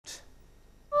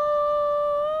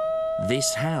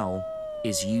This howl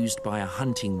is used by a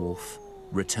hunting wolf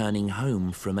returning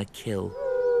home from a kill.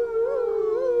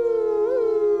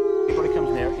 Anybody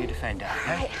comes near it, you defend it,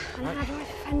 okay? Right, and how do I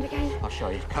defend again? I'll show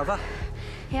you. Cover.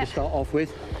 Yep. You start off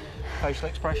with facial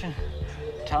expression,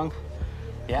 tongue,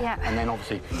 yeah. And then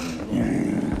obviously...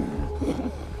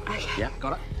 Okay. Yeah,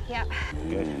 got it? Yeah.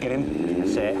 Good. Get him.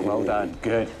 That's it. Well done.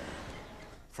 Good.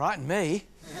 Frighten me?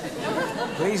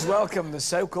 Please welcome the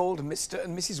so-called Mr.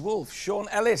 and Mrs. Wolf, Shaun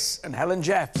Ellis and Helen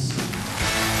Jeffs.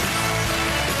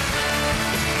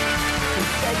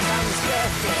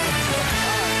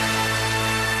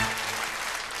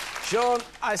 Shaun,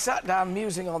 I sat down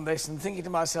musing on this and thinking to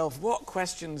myself, what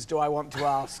questions do I want to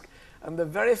ask? And the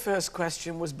very first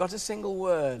question was but a single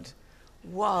word.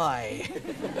 Why?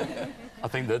 I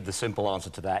think that the simple answer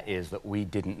to that is that we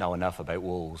didn't know enough about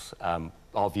wolves.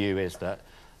 Our view is that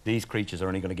these creatures are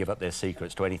only going to give up their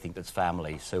secrets to anything that's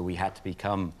family, so we had to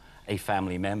become a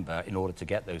family member in order to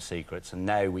get those secrets, and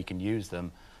now we can use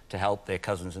them to help their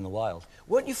cousins in the wild.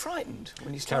 Weren't you frightened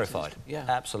when you started? Terrified. Yeah.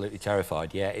 Absolutely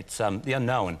Terrified, yeah. It's the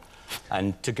unknown.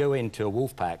 And to go into a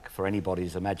wolf pack, for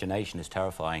anybody's imagination, is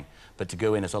terrifying. But to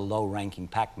go in as a low-ranking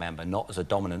pack member, not as a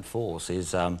dominant force,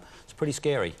 is it's pretty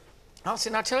scary.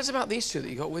 Alcy, now tell us about these two that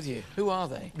you got with you. Who are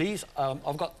they? These,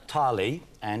 I've got Tali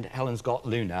and Helen's got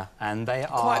Luna, and they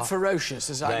are... Quite ferocious,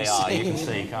 as I can see. They are, you can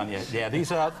see, can't you? Yeah,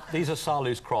 these are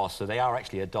Salu's cross, so they are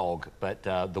actually a dog, but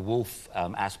the wolf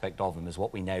aspect of them is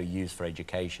what we now use for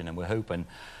education, and we're hoping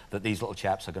that these little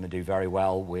chaps are going to do very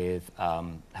well with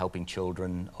helping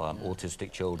children,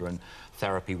 autistic children,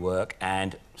 therapy work,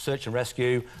 and search and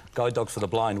rescue, guide dogs for the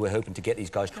blind. We're hoping to get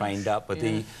these guys trained up, but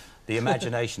the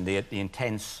imagination, the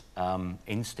intense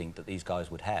instinct that these guys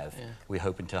would have, we're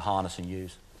hoping to harness and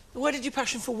use. Where did your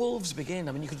passion for wolves begin?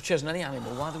 I mean, you could have chosen any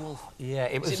animal. Why the wolf? Yeah,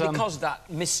 it was... Is it because of that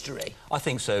mystery? I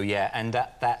think so, yeah, and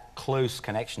that close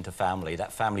connection to family,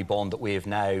 that family bond that we have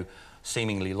now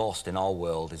seemingly lost in our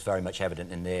world is very much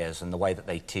evident in theirs, and the way that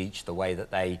they teach, the way that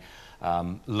they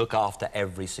look after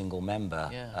every single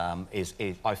member is,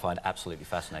 I find, absolutely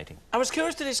fascinating. I was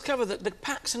curious to discover that the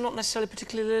packs are not necessarily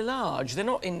particularly large. They're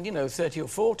not in, you know, 30 or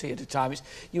 40 at a time.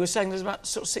 You were saying there's about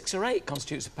sort of 6 or 8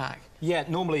 constitutes a pack. Yeah,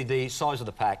 normally the size of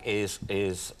the pack is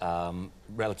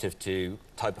relative to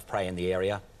type of prey in the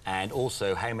area, and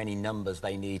also how many numbers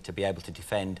they need to be able to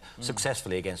defend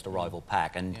successfully against a rival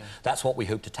pack. And that's what we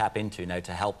hope to tap into now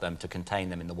to help them, to contain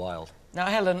them in the wild. Now,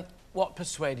 Helen, what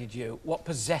persuaded you, what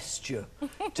possessed you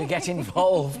to get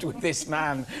involved with this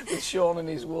man, with Shaun and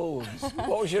his wolves?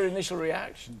 What was your initial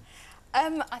reaction?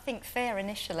 I think fear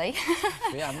initially.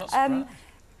 Yeah, I'm not surprised.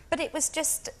 But it was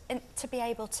just to be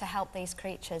able to help these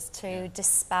creatures, to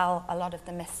dispel a lot of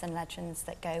the myths and legends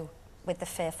that go with the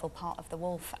fearful part of the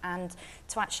wolf, and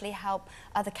to actually help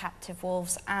other captive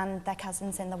wolves and their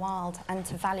cousins in the wild, and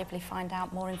to valuably find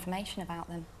out more information about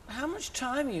them. How much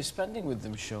time are you spending with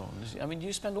them, Shaun? I mean, do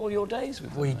you spend all your days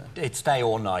with them? It's day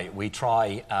or night. We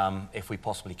try, if we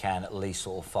possibly can, at least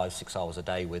sort of 5-6 hours a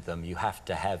day with them. You have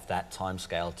to have that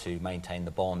timescale to maintain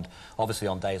the bond. Obviously,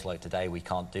 on days like today, we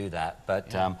can't do that,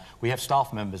 but we have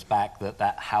staff members back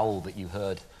that howl that you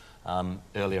heard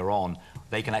earlier on,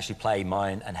 they can actually play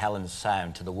mine and Helen's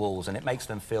sound to the wolves, and it makes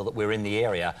them feel that we're in the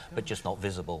area, but just not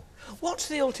visible. What's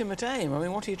the ultimate aim? I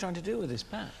mean, what are you trying to do with this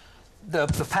pack? The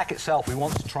pack itself, we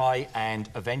want to try and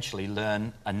eventually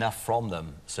learn enough from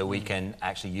them so we can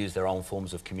actually use their own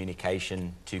forms of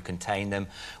communication to contain them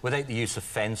without the use of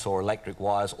fence or electric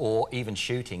wires or even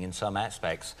shooting in some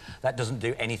aspects. That doesn't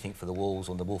do anything for the wolves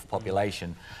or the wolf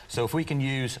population. So if we can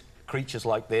use creatures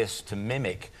like this to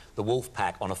mimic the wolf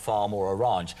pack on a farm or a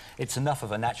ranch, it's enough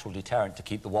of a natural deterrent to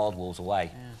keep the wild wolves away.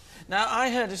 Yeah. Now, I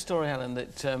heard a story, Helen,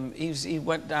 that he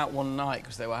went out one night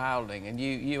because they were howling, and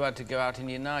you had to go out in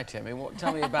your nightie. I mean,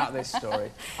 tell me about this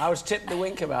story. I was tipped the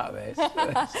wink about this.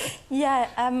 Yeah,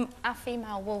 our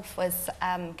female wolf was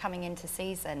coming into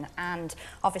season, and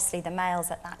obviously the males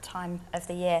at that time of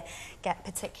the year get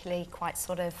particularly quite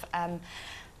sort of...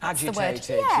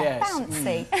 agitated, yes.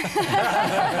 Bouncy.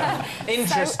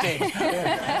 Interesting.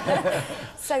 Interested.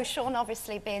 So Shaun,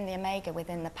 obviously being the omega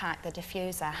within the pack, the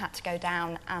diffuser, had to go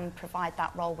down and provide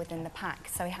that role within the pack.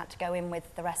 So he had to go in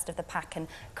with the rest of the pack and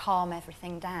calm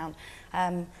everything down.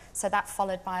 So that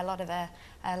followed by a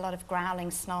lot of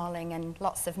growling, snarling, and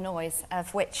lots of noise,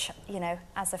 of which, you know,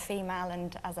 as a female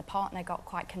and as a partner, got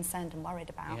quite concerned and worried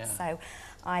about. Yeah. So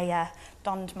I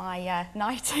donned my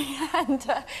nightie and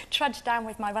trudged down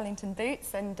with my Wellington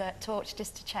boots and torch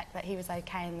just to check that he was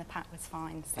okay and the pat was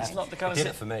fine. So. It's not the kind He of... did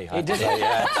it for me. He did it?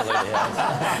 Yeah, absolutely,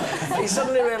 yeah. He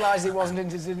suddenly realised he wasn't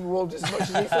interested in wolves as much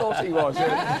as he thought he was.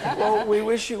 Well, we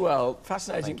wish you well.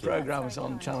 Fascinating programmes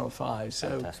on Channel 5. So,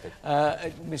 Fantastic.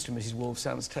 Mr and Mrs Wolf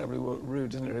sounds terribly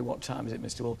rude, doesn't it? What time is it,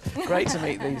 Mr Wolf? Great to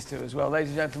meet these two as well. Ladies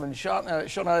and gentlemen, Shaun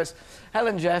Ellis,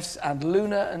 Helen Jeffs and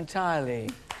Luna and Tylee.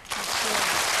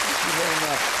 Thank you very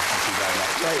much. Thank you very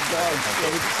much. Great job.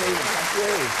 Lovely to see you. Thank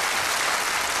you.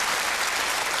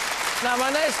 Now,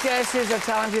 my next guest is a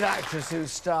talented actress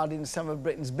who's starred in some of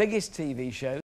Britain's biggest TV shows.